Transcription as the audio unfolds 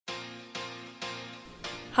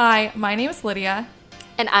Hi, my name is Lydia,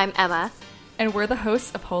 And I'm Emma. and we're the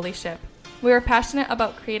hosts of Holy Ship. We are passionate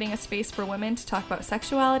about creating a space for women to talk about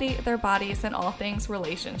sexuality, their bodies, and all things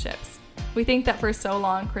relationships. We think that for so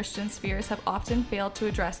long, Christian spheres have often failed to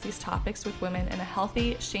address these topics with women in a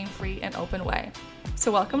healthy, shame-free, and open way. So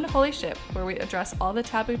welcome to Holy Ship, where we address all the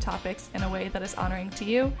taboo topics in a way that is honoring to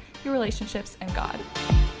you, your relationships, and God.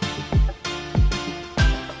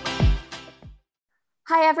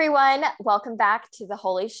 Hi, everyone. Welcome back to the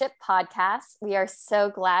Holy Ship podcast. We are so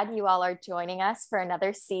glad you all are joining us for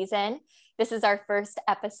another season. This is our first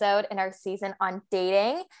episode in our season on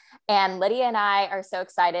dating. And Lydia and I are so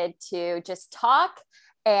excited to just talk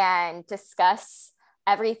and discuss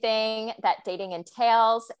everything that dating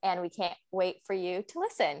entails. And we can't wait for you to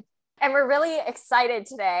listen. And we're really excited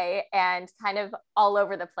today and kind of all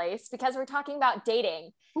over the place because we're talking about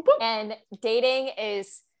dating. And dating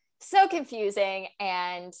is so confusing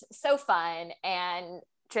and so fun and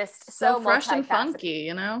just so fresh and multifaceted. funky,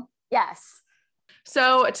 you know? Yes.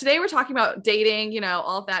 So today we're talking about dating,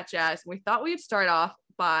 all of that jazz. We thought we'd start off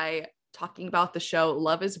by talking about the show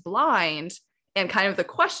Love is Blind and kind of the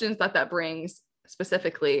questions that brings.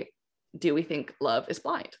 Specifically, do we think love is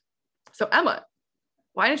blind? So Emma,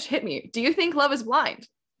 why don't you hit me? Do you think love is blind?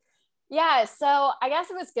 Yeah, so I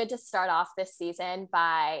guess it was good to start off this season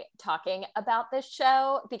by talking about this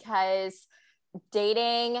show because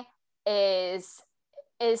dating is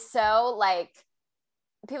so like,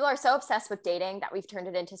 people are so obsessed with dating that we've turned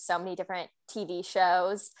it into so many different TV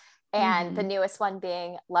shows. And the newest one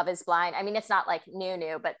being Love is Blind. I mean, it's not like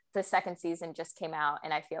new, but the second season just came out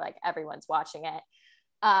and I feel like everyone's watching it.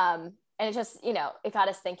 And it just, it got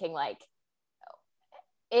us thinking like,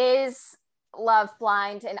 is love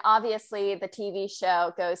blind? And obviously the TV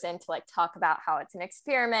show goes into like talk about how it's an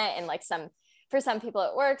experiment and like for some people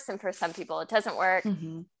it works and for some people it doesn't work.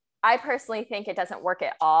 I personally think it doesn't work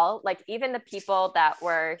at all. Like even the people that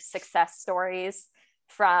were success stories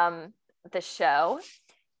from the show,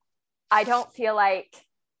 I don't feel like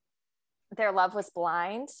their love was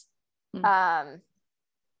blind. Like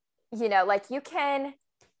you can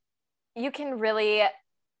really,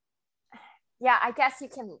 I guess you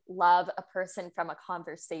can love a person from a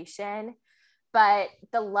conversation, but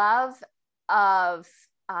the love of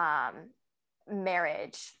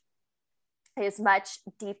marriage is much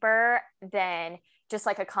deeper than just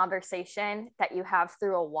like a conversation that you have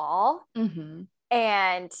through a wall.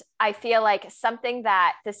 And I feel like something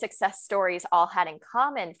that the success stories all had in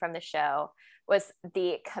common from the show was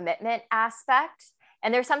the commitment aspect.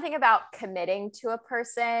 And there's something about committing to a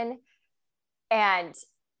person and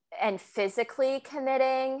physically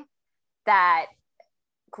committing that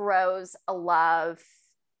grows a love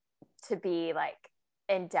to be like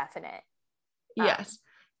indefinite. Yes.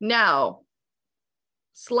 Now,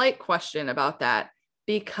 slight question about that,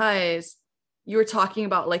 because you were talking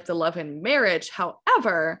about like the love in marriage.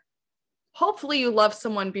 However, hopefully you love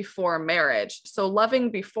someone before marriage. So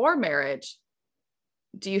loving before marriage,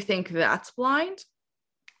 do you think that's blind?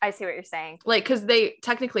 I see what you're saying. Like, because they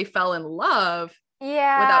technically fell in love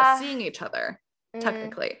without seeing each other,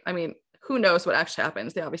 technically. I mean, who knows what actually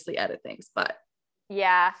happens? They obviously edit things, but.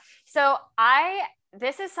 Yeah. So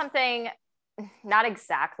this is something, not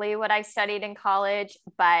exactly what I studied in college,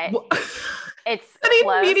 but it's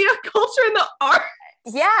close. Media culture and the arts.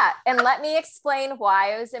 Yeah. And let me explain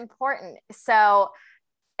why it was important. So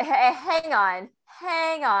hang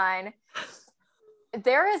on.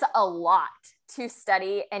 There is a lot to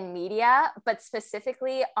study in media, but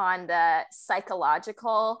specifically on the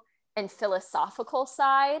psychological and philosophical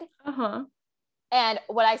side. And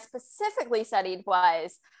what I specifically studied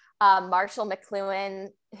was Marshall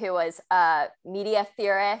McLuhan, who was a media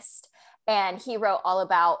theorist, and he wrote all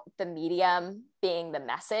about the medium being the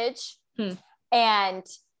message. And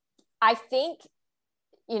I think,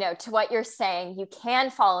 to what you're saying, you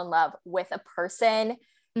can fall in love with a person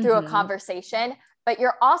through a conversation, but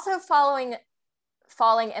you're also falling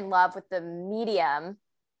in love with the medium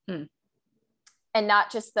and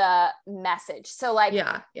not just the message. So like,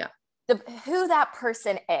 who that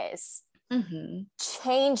person is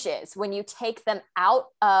changes when you take them out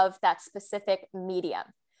of that specific medium.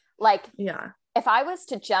 Like, if I was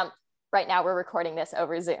to jump right now, we're recording this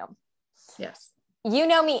over Zoom. Yes. You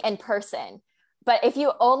know me in person, but if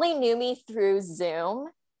you only knew me through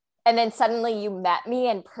Zoom and then suddenly you met me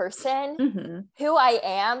in person, who I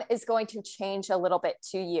am is going to change a little bit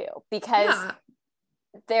to you because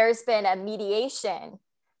there's been a mediation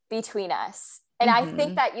between us. And I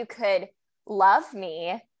think that you could love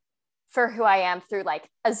me for who I am through like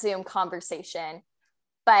a Zoom conversation,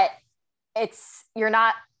 but you're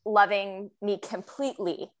not loving me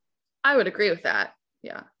completely. I would agree with that.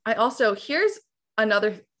 Yeah. I also, here's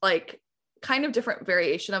another like kind of different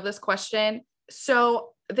variation of this question. So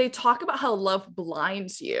they talk about how love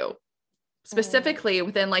blinds you, specifically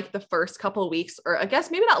within like the first couple of weeks, or I guess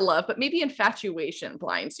maybe not love, but maybe infatuation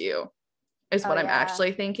blinds you is what I'm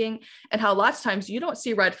actually thinking. And how lots of times you don't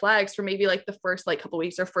see red flags for maybe like the first like couple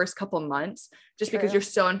weeks or first couple months, just because you're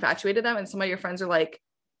so infatuated with them. And some of your friends are like,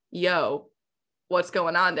 yo, what's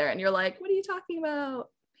going on there? And you're like, what are you talking about?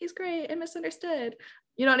 He's great and misunderstood.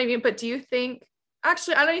 You know what I mean? But do you think,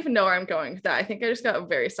 actually, I don't even know where I'm going with that. I think I just got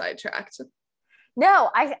very sidetracked. No,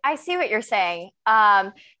 I see what you're saying.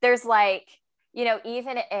 There's like, you know,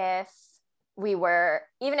 even if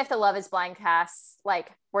the Love is Blind cast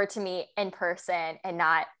like were to meet in person and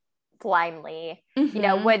not blindly, you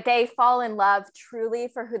know, would they fall in love truly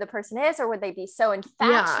for who the person is, or would they be so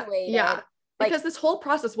infatuated? Yeah. Like, because this whole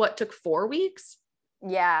process, what, took 4 weeks?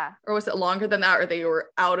 Yeah. Or was it longer than that? Or they were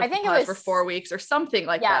out of the pods for 4 weeks or something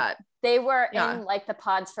like that? They were in like the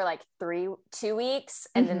pods for like 2 weeks,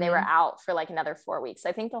 and then they were out for like another 4 weeks.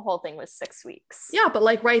 I think the whole thing was 6 weeks. Yeah, but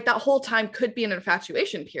like, right, that whole time could be an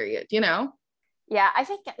infatuation period, you know? Yeah, I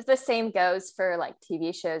think the same goes for like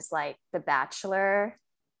TV shows like The Bachelor.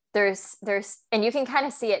 There's and you can kind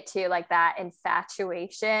of see it too, like that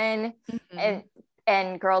infatuation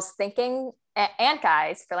and girls thinking, and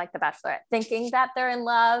guys for like The Bachelor, thinking that they're in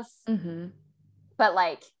love, but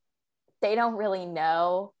like they don't really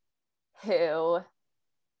know who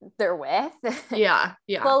they're with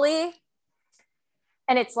fully.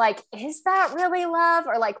 And it's like, is that really love?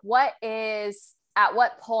 Or like, at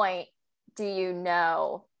what point do you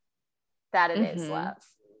know that it is love?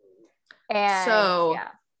 And so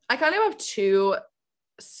I kind of have 2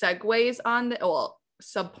 segues on the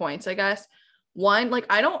sub points, I guess. One, like,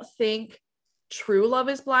 I don't think true love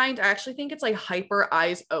is blind. I actually think it's like hyper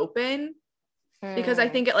eyes open, because I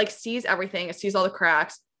think it like sees everything. It sees all the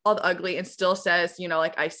cracks, all the ugly, and still says, you know,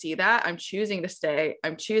 like, I see that. I'm choosing to stay.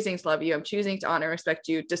 I'm choosing to love you. I'm choosing to honor and respect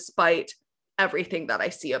you despite everything that I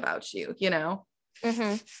see about you, you know?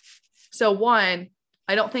 So one,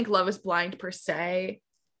 I don't think love is blind per se,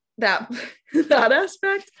 that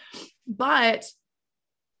aspect, but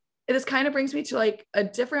this kind of brings me to like a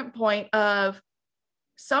different point of,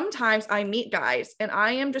 sometimes I meet guys and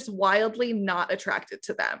I am just wildly not attracted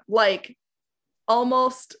to them. Like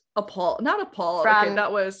almost not appalled. Okay,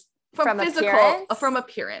 that was from physical, from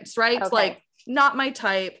appearance, right? Okay. Like not my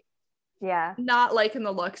type. Yeah. Not liking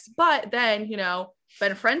the looks, but then, you know,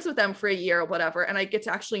 been friends with them for a year or whatever, and I get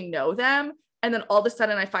to actually know them. And then all of a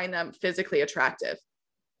sudden I find them physically attractive.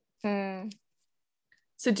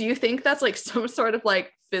 So do you think that's like some sort of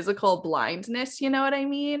like physical blindness? You know what I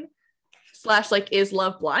mean? / like, is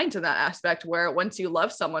love blind to that aspect where once you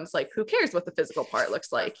love someone, it's like, who cares what the physical part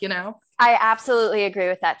looks like, you know? I absolutely agree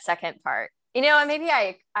with that second part. You know, and maybe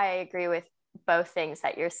I agree with both things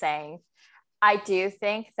that you're saying. I do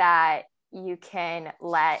think that you can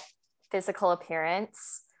let physical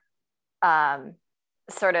appearance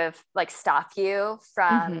sort of like stop you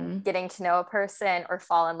from getting to know a person or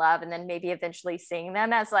fall in love, and then maybe eventually seeing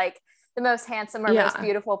them as like the most handsome or most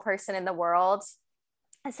beautiful person in the world.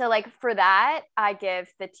 So like for that, I give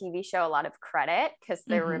the TV show a lot of credit, because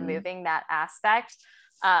they're removing that aspect.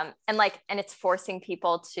 And it's forcing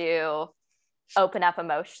people to open up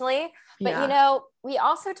emotionally. But you know, we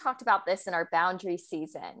also talked about this in our boundary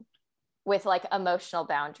season with like emotional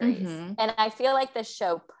boundaries. And I feel like this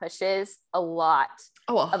show pushes a lot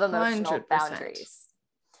of emotional boundaries.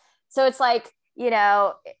 So it's like, you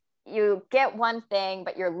know, you get one thing,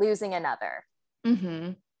 but you're losing another.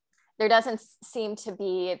 There doesn't seem to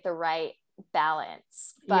be the right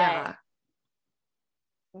balance, but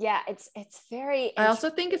it's very, I also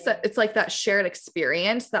think it's like that shared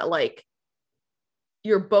experience that like,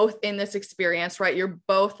 you're both in this experience, right? You're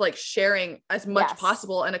both like sharing as much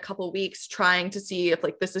possible in a couple of weeks, trying to see if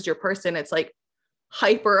like this is your person. It's like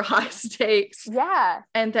hyper high stakes.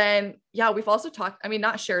 And then we've also talked, I mean,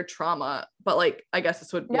 not shared trauma, but like, I guess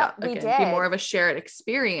this would be more of a shared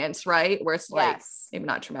experience, right? Where it's like maybe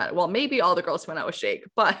not traumatic. Well, maybe all the girls went out with Shake,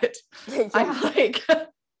 but I'm like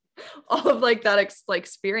all of like that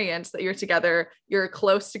experience that you're together, you're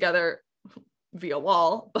close together via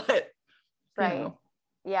wall, but you know.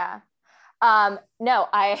 No,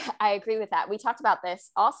 I agree with that. We talked about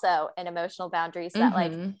this also in emotional boundaries, that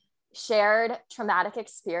like shared traumatic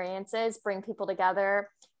experiences bring people together.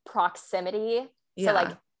 Proximity, so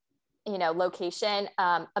like, you know, location,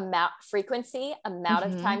 frequency, amount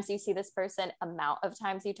of times you see this person, amount of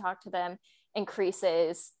times you talk to them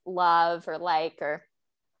increases love or like, or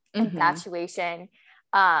infatuation.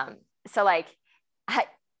 So like,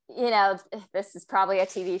 you know, this is probably a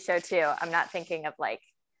TV show too. I'm not thinking of like,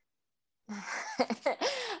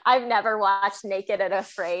 I've never watched Naked and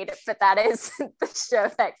Afraid, but that is the show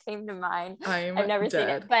that came to mind. I've never seen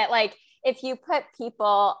it, but like if you put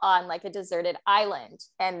people on like a deserted island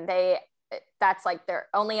and that's like their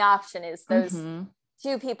only option is those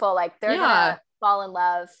two people, like they're gonna fall in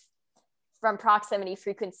love from proximity,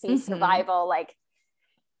 frequency, survival. Like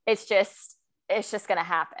it's just gonna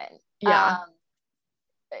happen.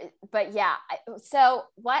 But yeah, so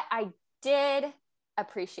what I did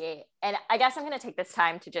appreciate, and I guess I'm going to take this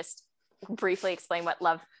time to just briefly explain what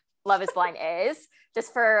Love is Blind is,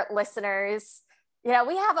 just for listeners. You know,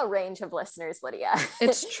 we have a range of listeners, Lydia.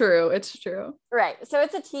 It's true. Right. So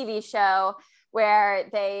it's a TV show where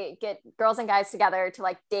they get girls and guys together to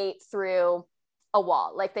like date through a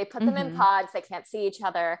wall. Like they put them in pods, they can't see each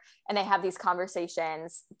other, and they have these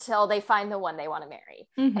conversations till they find the one they want to marry.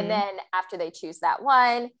 And then after they choose that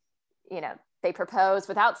one, you know, they propose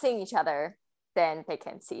without seeing each other, then they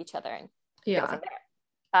can see each other and go from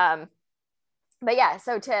there. But yeah,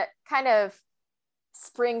 so to kind of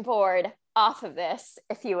springboard off of this,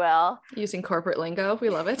 if you will, using corporate lingo, we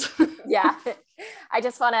love it. Yeah, I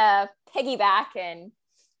just want to piggyback and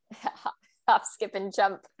hop, skip, and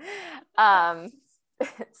jump.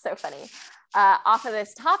 It's so funny off of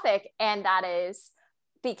this topic, and that is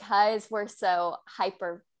because we're so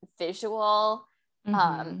hyper visual in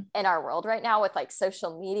our world right now with like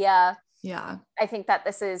social media. Yeah, I think that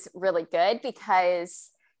this is really good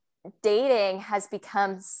because dating has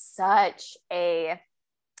become such a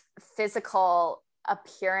physical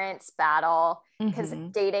appearance battle, because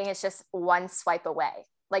dating is just one swipe away.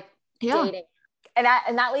 Like dating, and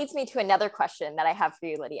that leads me to another question that I have for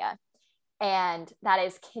you, Lydia, and that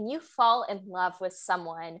is, can you fall in love with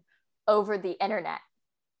someone over the internet?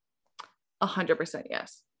 100%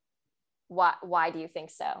 yes. Why do you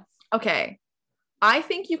think so? Okay, I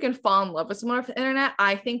think you can fall in love with someone over the internet.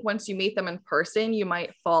 I think once you meet them in person, you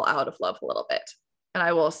might fall out of love a little bit. And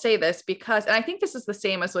I will say this because, and I think this is the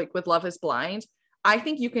same as like with Love is Blind. I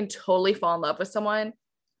think you can totally fall in love with someone.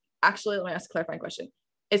 Actually, let me ask a clarifying question.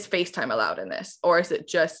 Is FaceTime allowed in this, or is it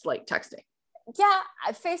just like texting? Yeah,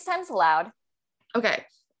 FaceTime's allowed. Okay.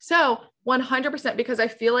 So 100%, because I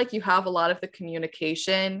feel like you have a lot of the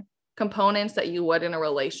communication components that you would in a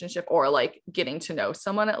relationship, or like getting to know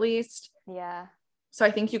someone at least. Yeah. So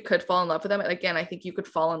I think you could fall in love with them. And again, I think you could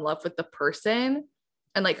fall in love with the person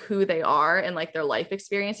and like who they are and like their life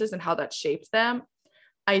experiences and how that shaped them.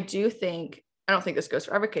 I don't think this goes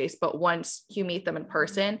for every case, but once you meet them in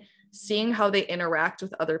person, seeing how they interact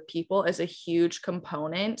with other people is a huge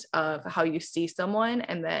component of how you see someone.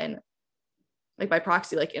 And then like by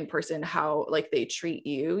proxy, like in person, how like they treat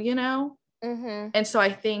you, you know? And so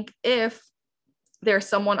I think if there's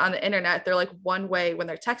someone on the internet, they're like one way when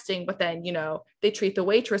they're texting, but then, you know, they treat the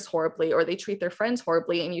waitress horribly or they treat their friends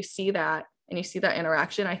horribly, and you see that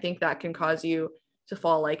interaction, I think that can cause you to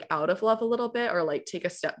fall like out of love a little bit or like take a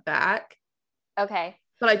step back. Okay.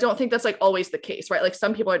 But I don't think that's like always the case, right? Like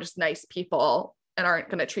some people are just nice people and aren't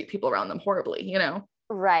going to treat people around them horribly, you know?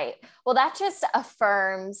 Right. Well, that just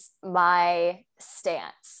affirms my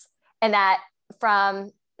stance. And that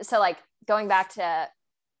so like going back to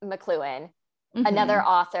McLuhan, another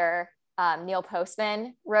author, Neil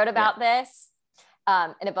Postman, wrote about this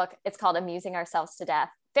in a book. It's called Amusing Ourselves to Death.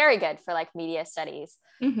 Very good for like media studies.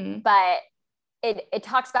 But it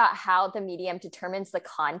talks about how the medium determines the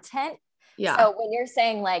content. Yeah. So when you're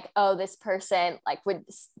saying like, oh, this person like would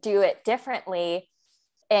do it differently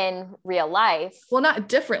in real life. Well, not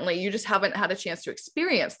differently. You just haven't had a chance to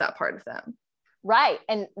experience that part of them. Right.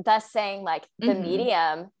 And thus saying like the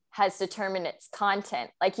medium has determined its content.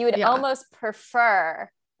 Like you would almost prefer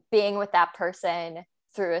being with that person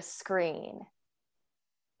through a screen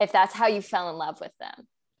if that's how you fell in love with them.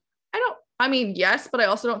 Yes, but I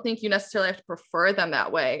also don't think you necessarily have to prefer them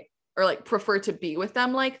that way or like prefer to be with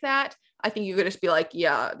them like that. I think you could just be like,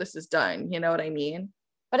 yeah, this is done. You know what I mean?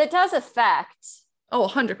 But it does affect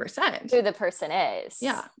 100% who the person is.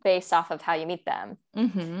 Yeah. Based off of how you meet them.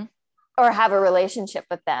 Or have a relationship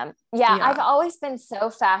with them. Yeah, I've always been so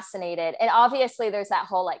fascinated. And obviously there's that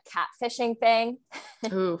whole like catfishing thing.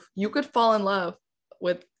 Oof, you could fall in love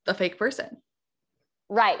with a fake person.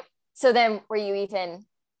 Right. So then were you even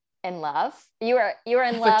in love? You were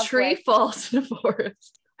in love. A tree falls in the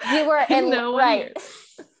forest. You were in right.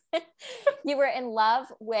 You were in love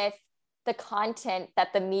with the content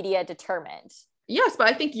that the media determined. Yes, but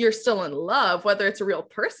I think you're still in love, whether it's a real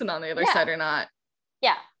person on the other side or not.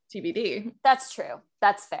 Yeah. TBD. That's true.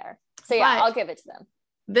 That's fair. So yeah, I'll give it to them.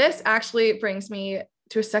 This actually brings me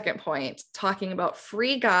to a second point, talking about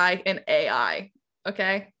Free Guy and AI.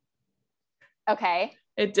 Okay. Okay.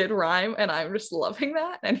 It did rhyme, and I'm just loving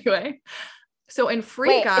that. Anyway, so in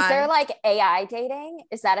Free Guy, is there like AI dating?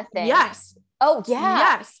 Is that a thing? Yes. Oh yeah.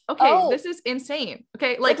 Yes. Okay. This is insane.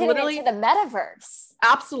 Okay. Like literally into the metaverse.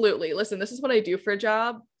 Absolutely. Listen, this is what I do for a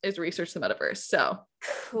job, is research the metaverse. So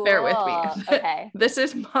cool. Bear with me. Okay. This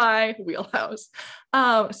is my wheelhouse.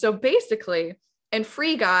 So basically in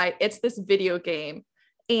Free Guy, it's this video game,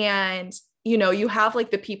 and you have like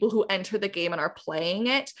the people who enter the game and are playing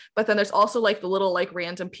it, but then there's also like the little like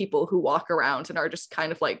random people who walk around and are just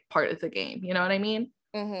kind of like part of the game. You know what I mean?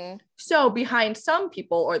 Mm-hmm. So behind some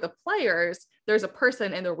people or the players, there's a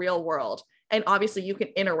person in the real world. And obviously you can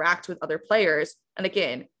interact with other players. And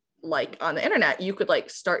again, like on the internet, you could like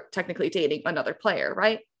start technically dating another player,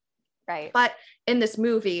 right? Right. But in this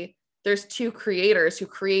movie, there's two creators who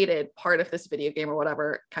created part of this video game or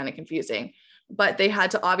whatever, kind of confusing. But they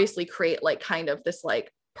had to obviously create like kind of this like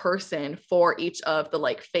person for each of the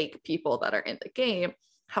like fake people that are in the game.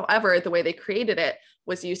 However, the way they created it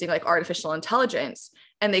was using like artificial intelligence,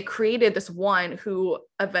 and they created this one who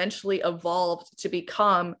eventually evolved to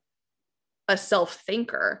become a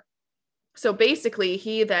self-thinker. So basically,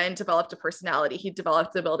 he then developed a personality. He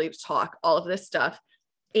developed the ability to talk, all of this stuff,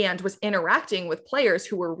 and was interacting with players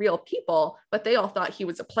who were real people, but they all thought he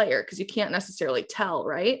was a player because you can't necessarily tell,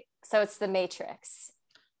 right? So it's the Matrix.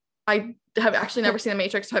 I have actually never seen the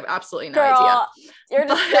Matrix, so I have absolutely no Girl, idea. You're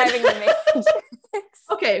describing the Matrix.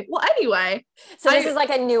 Okay, well, anyway. So this is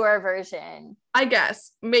like a newer version. I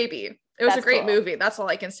guess, maybe. It was a great movie. That's all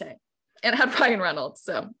I can say. And it had Ryan Reynolds,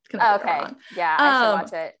 so. Okay, yeah, I should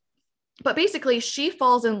watch it. But basically, she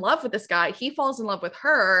falls in love with this guy. He falls in love with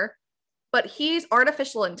her, but he's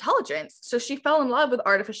artificial intelligence. So she fell in love with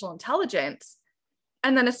artificial intelligence.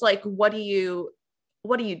 And then it's like, what do you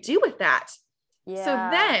do with that? Yeah. So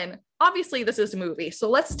then, obviously, this is a movie. So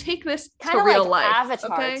let's take this kind to real like life.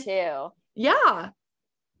 Avatar, too. Yeah.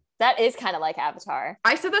 That is kind of like Avatar.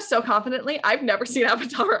 I said this so confidently. I've never seen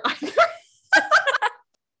Avatar either.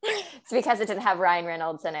 It's because it didn't have Ryan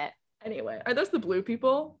Reynolds in it. Anyway, are those the blue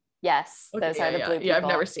people? Yes, okay, those are the blue people. Yeah, I've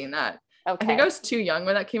never seen that. Okay. I think I was too young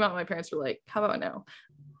when that came out. My parents were like, how about no?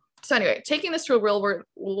 So anyway, taking this to a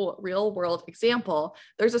real world example,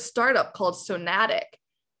 there's a startup called Sonatic,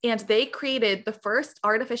 and they created the first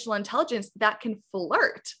artificial intelligence that can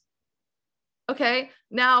flirt. Okay,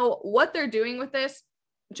 now what they're doing with this,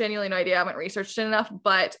 genuinely no idea. I haven't researched it enough,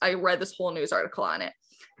 but I read this whole news article on it.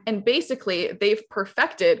 And basically, they've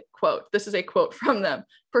perfected, quote, this is a quote from them,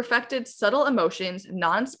 perfected subtle emotions,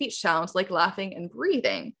 non-speech sounds like laughing and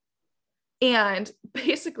breathing. And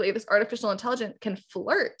basically, this artificial intelligence can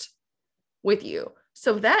flirt with you.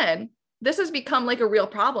 So then this has become like a real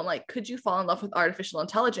problem. Like, could you fall in love with artificial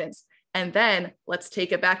intelligence? And then let's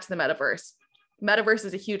take it back to the metaverse. Metaverse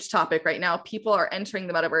is a huge topic right now. People are entering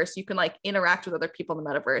the metaverse. You can like interact with other people in the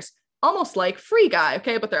metaverse, almost like Free Guy,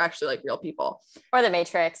 okay? But they're actually like real people. Or the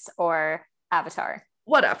Matrix or Avatar.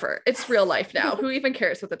 Whatever. It's real life now. Who even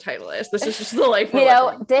cares what the title is? This is just the life.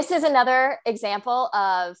 This is another example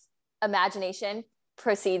of imagination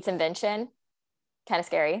precedes invention. Kind of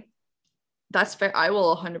scary. That's fair. I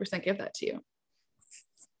will 100% give that to you.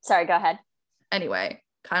 Sorry, go ahead. Anyway,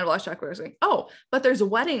 kind of lost track of what I was saying. Oh, but there's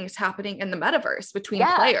weddings happening in the metaverse between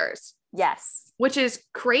players. Yes. Which is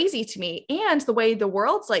crazy to me. And the way the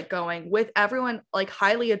world's like going with everyone like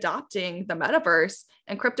highly adopting the metaverse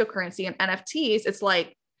and cryptocurrency and NFTs, it's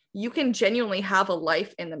like you can genuinely have a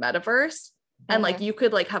life in the metaverse. And like you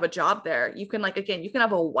could like have a job there. You can like, again, you can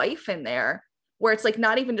have a wife in there where it's like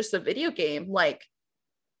not even just a video game, like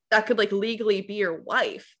that could like legally be your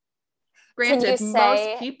wife. Granted,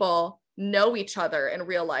 most people know each other in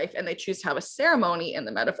real life and they choose to have a ceremony in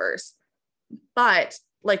the metaverse. But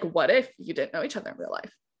like, what if you didn't know each other in real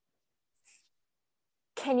life?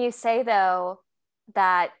 Can you say though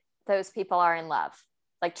that those people are in love,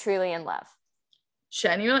 like truly in love?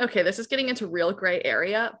 Genuinely? Okay, this is getting into real gray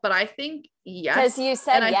area, but I think yes. Because you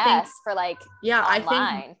said yes for like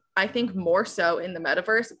online. I think more so in the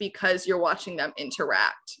metaverse because you're watching them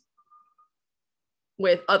interact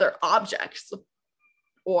with other objects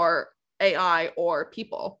or AI or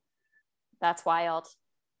people. That's wild.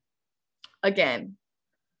 Again,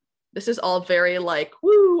 this is all very like,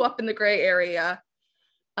 woo, up in the gray area.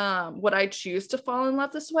 Would I choose to fall in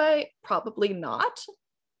love this way? Probably not.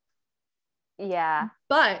 Yeah.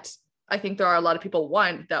 But I think there are a lot of people,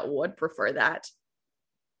 one, that would prefer that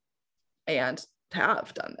and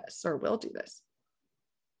have done this or will do this.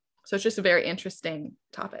 So it's just a very interesting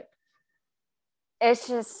topic. It's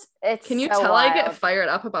Can you so tell wild. I get fired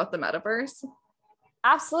up about the metaverse?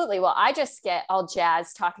 Absolutely. Well, I just get all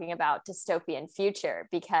jazzed talking about dystopian future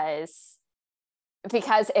because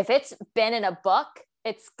because if it's been in a book,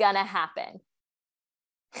 it's gonna happen.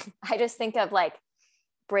 I just think of like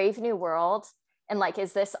Brave New World and like,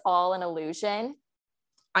 is this all an illusion?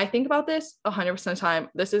 I think about this 100% of the time.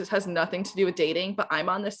 Has nothing to do with dating, but I'm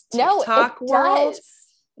on this TikTok world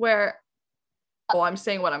where, I'm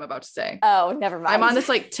saying what I'm about to say. Oh, never mind. I'm on this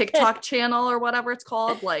like TikTok channel or whatever it's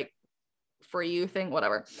called, like For You thing,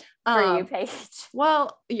 whatever. For You page.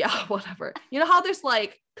 Well, yeah, whatever. You know how there's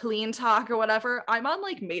like Clean Talk or whatever? I'm on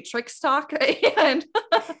like Matrix Talk, and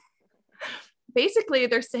basically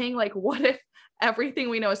they're saying like, what if everything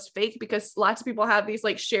we know is fake, because lots of people have these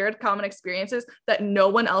like shared common experiences that no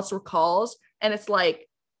one else recalls, and it's like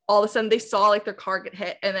all of a sudden they saw like their car get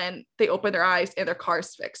hit and then they open their eyes and their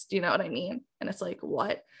car's fixed. You know what I mean? And it's like,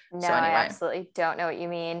 what? No, so anyway. I absolutely don't know what you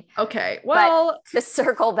mean. Okay, well, but to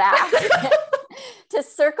circle back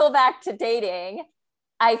to dating,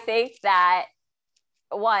 I think that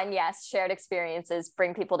one, yes, shared experiences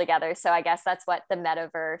bring people together. So I guess that's what the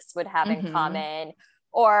metaverse would have in common,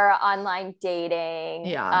 or online dating.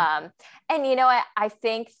 Yeah. And you know what? I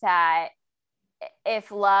think that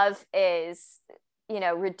if love is,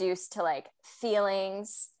 reduced to like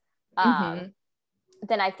feelings, then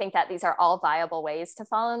I think that these are all viable ways to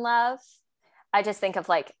fall in love. I just think of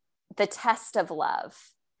like the test of love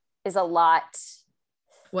is a lot.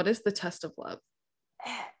 What is the test of love?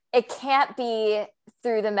 It can't be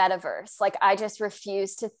through the metaverse. Like, I just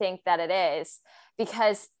refuse to think that it is,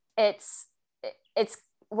 because it's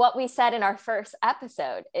what we said in our first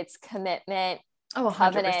episode. It's commitment, 100%.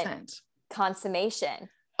 Covenant, consummation.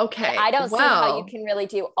 Okay. And I don't see how you can really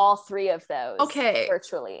do all three of those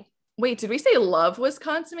virtually. Wait, did we say love was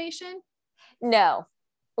consummation? No.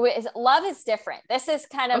 Love is different. This is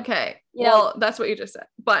kind of, okay. Well, that's what you just said,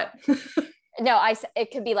 but no, it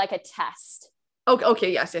could be like a test.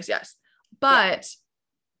 Okay. Yes. But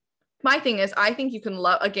my thing is, I think you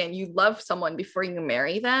can you love someone before you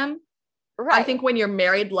marry them. Right. I think when you're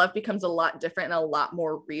married, love becomes a lot different and a lot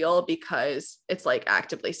more real, because it's like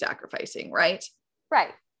actively sacrificing, right? Right.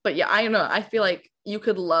 But yeah, I don't know. I feel like you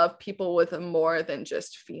could love people with more than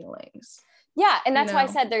just feelings. Yeah. And that's why I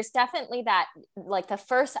said there's definitely that, like the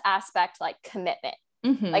first aspect, like commitment.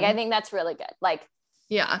 Like, I think that's really good. Like,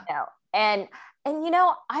 yeah. And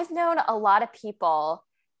I've known a lot of people,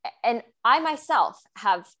 and I myself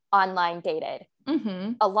have online dated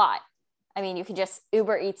a lot. I mean, you can just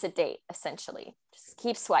Uber Eats a date, essentially. Just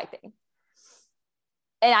keep swiping.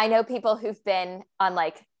 And I know people who've been on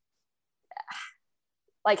like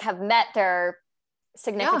have met their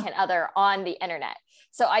significant other on the internet.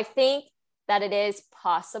 So I think that it is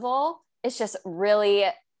possible. It's just really,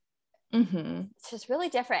 it's just really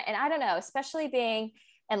different. And I don't know, especially being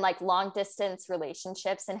in like long distance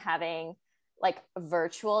relationships and having like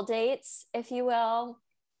virtual dates, if you will,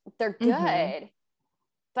 they're good,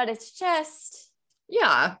 but it's just,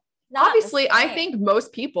 obviously I think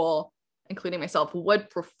most people, including myself, would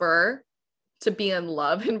prefer to be in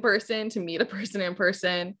love in person, to meet a person in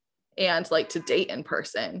person, and like to date in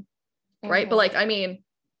person. Right. But like, I mean,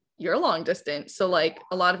 you're long distance, so like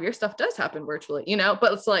a lot of your stuff does happen virtually,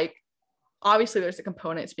 but it's like, obviously there's a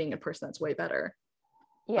component to being in person that's way better.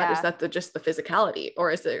 Yeah. But is that just the physicality,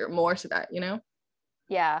 or is there more to that,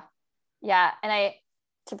 Yeah. And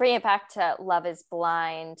to bring it back to Love is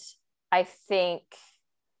Blind, I think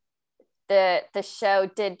the show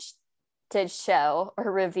did show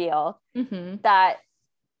or reveal that,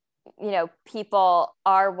 people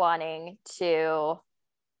are wanting to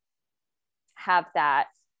have that,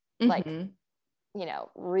 like,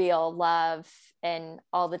 real love in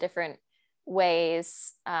all the different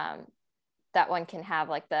ways that one can have,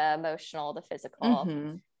 like the emotional, the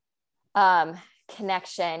physical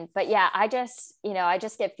connection. But yeah, I just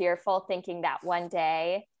get fearful thinking that one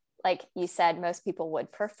day, like you said, most people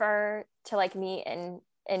would prefer to like meet in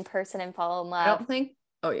person and fall in love. I don't think.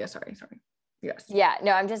 Oh yeah, sorry. Yes. Yeah,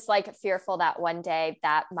 no, I'm just like fearful that one day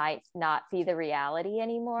that might not be the reality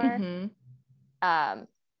anymore.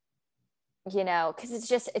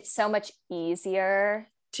 Because it's so much easier.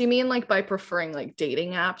 Do you mean like by preferring like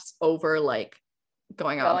dating apps over like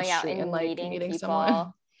going out on the street and like meeting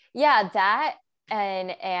someone? Yeah, that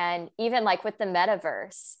and even like with the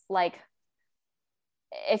metaverse, like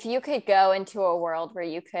if you could go into a world where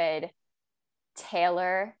you could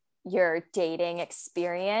tailor your dating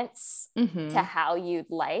experience to how you'd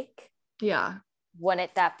like,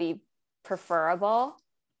 wouldn't that be preferable?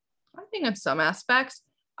 I think in some aspects.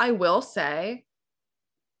 I will say,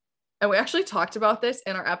 and we actually talked about this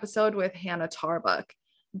in our episode with Hannah Tarbuck,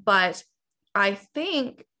 but I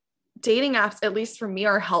think dating apps, at least for me,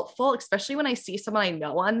 are helpful, especially when I see someone I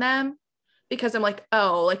know on them, because I'm like,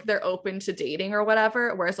 oh, like they're open to dating or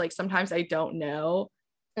whatever. Whereas like sometimes I don't know.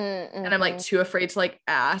 Mm-hmm. And I'm like too afraid to like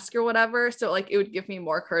ask or whatever. So like it would give me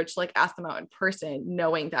more courage to like ask them out in person,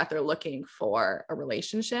 knowing that they're looking for a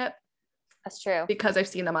relationship. That's true. Because I've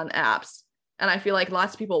seen them on apps. And I feel like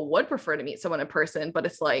lots of people would prefer to meet someone in person, but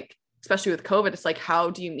it's like, especially with COVID, it's like, how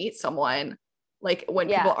do you meet someone? Like when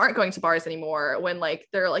people aren't going to bars anymore, when like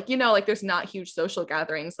they're like, you know, like there's not huge social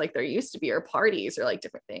gatherings like there used to be, or parties or like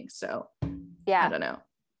different things. So I don't know.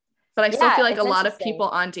 But I still feel like a lot of people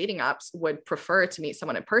on dating apps would prefer to meet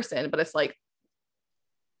someone in person, but it's like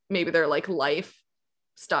maybe their like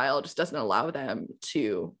lifestyle just doesn't allow them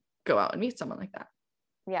to go out and meet someone like that.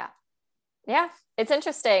 Yeah. Yeah. It's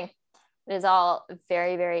interesting. It is all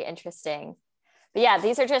very, very interesting. But yeah,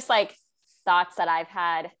 these are just like thoughts that I've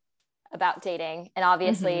had about dating. And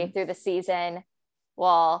obviously through the season,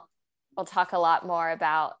 we'll talk a lot more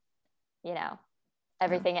about, you know,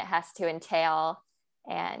 everything it has to entail,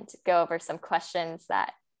 and go over some questions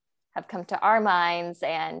that have come to our minds,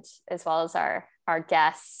 and as well as our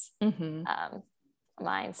guests'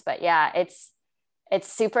 minds. But yeah, it's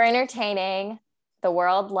super entertaining. The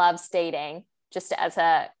world loves dating just as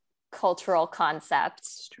a cultural concept.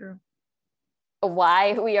 It's true.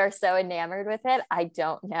 Why we are so enamored with it, I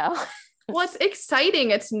don't know. Well, it's exciting.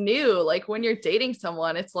 It's new. Like when you're dating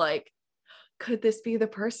someone, it's like, could this be the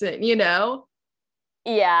person, you know?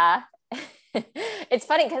 Yeah. It's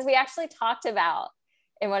funny because we actually talked about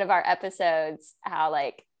in one of our episodes how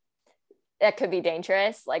like it could be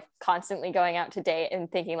dangerous, like constantly going out to date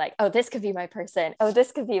and thinking like, oh, this could be my person. Oh,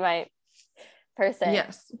 this could be my person.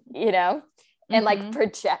 Yes. You know? And like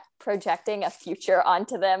projecting a future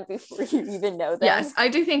onto them before you even know them. Yes, I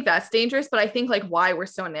do think that's dangerous, but I think like why we're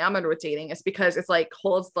so enamored with dating is because it's like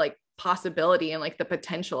holds like possibility and like the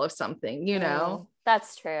potential of something, you know?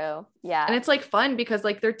 That's true. Yeah. And it's like fun because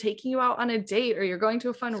like they're taking you out on a date, or you're going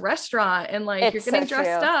to a fun restaurant, and like you're getting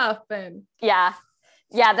dressed up, and yeah,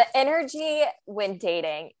 the energy when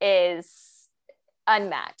dating is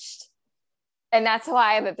unmatched. And that's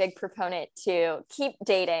why I'm a big proponent to keep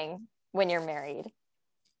dating when you're married.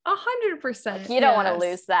 100%. Like, you don't want to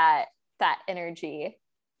lose that energy,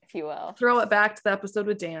 if you will. Throw it back to the episode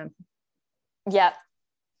with Dan. Yep.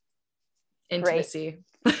 Intimacy.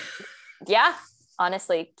 Yeah,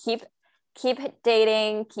 honestly, keep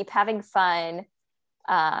dating, keep having fun.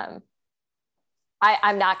 I'm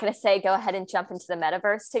not going to say go ahead and jump into the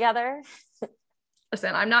metaverse together.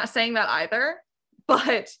 Listen, I'm not saying that either,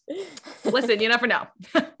 but listen, you never know.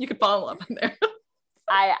 You could fall in love in there.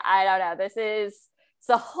 I don't know. It's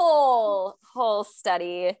a whole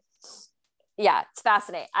study. Yeah, it's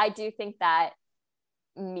fascinating. I do think that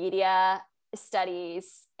media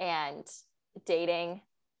studies and dating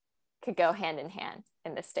could go hand in hand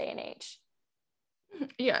in this day and age.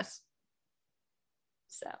 Yes.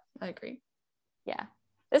 So I agree. Yeah.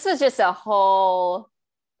 This was just a whole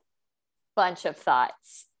bunch of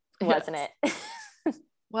thoughts, wasn't it?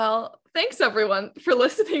 Well, thanks everyone for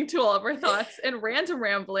listening to all of our thoughts and random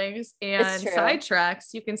ramblings and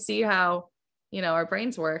sidetracks. You can see how, you know, our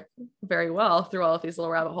brains work very well through all of these little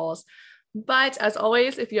rabbit holes. But as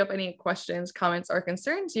always, if you have any questions, comments, or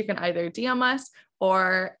concerns, you can either DM us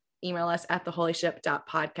or email us at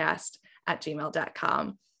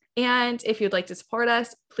theholyship.podcast@gmail.com. And if you'd like to support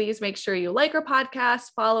us, please make sure you like our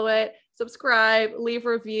podcast, follow it, subscribe, leave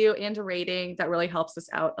a review and a rating. That really helps us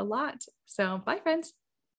out a lot. So bye, friends.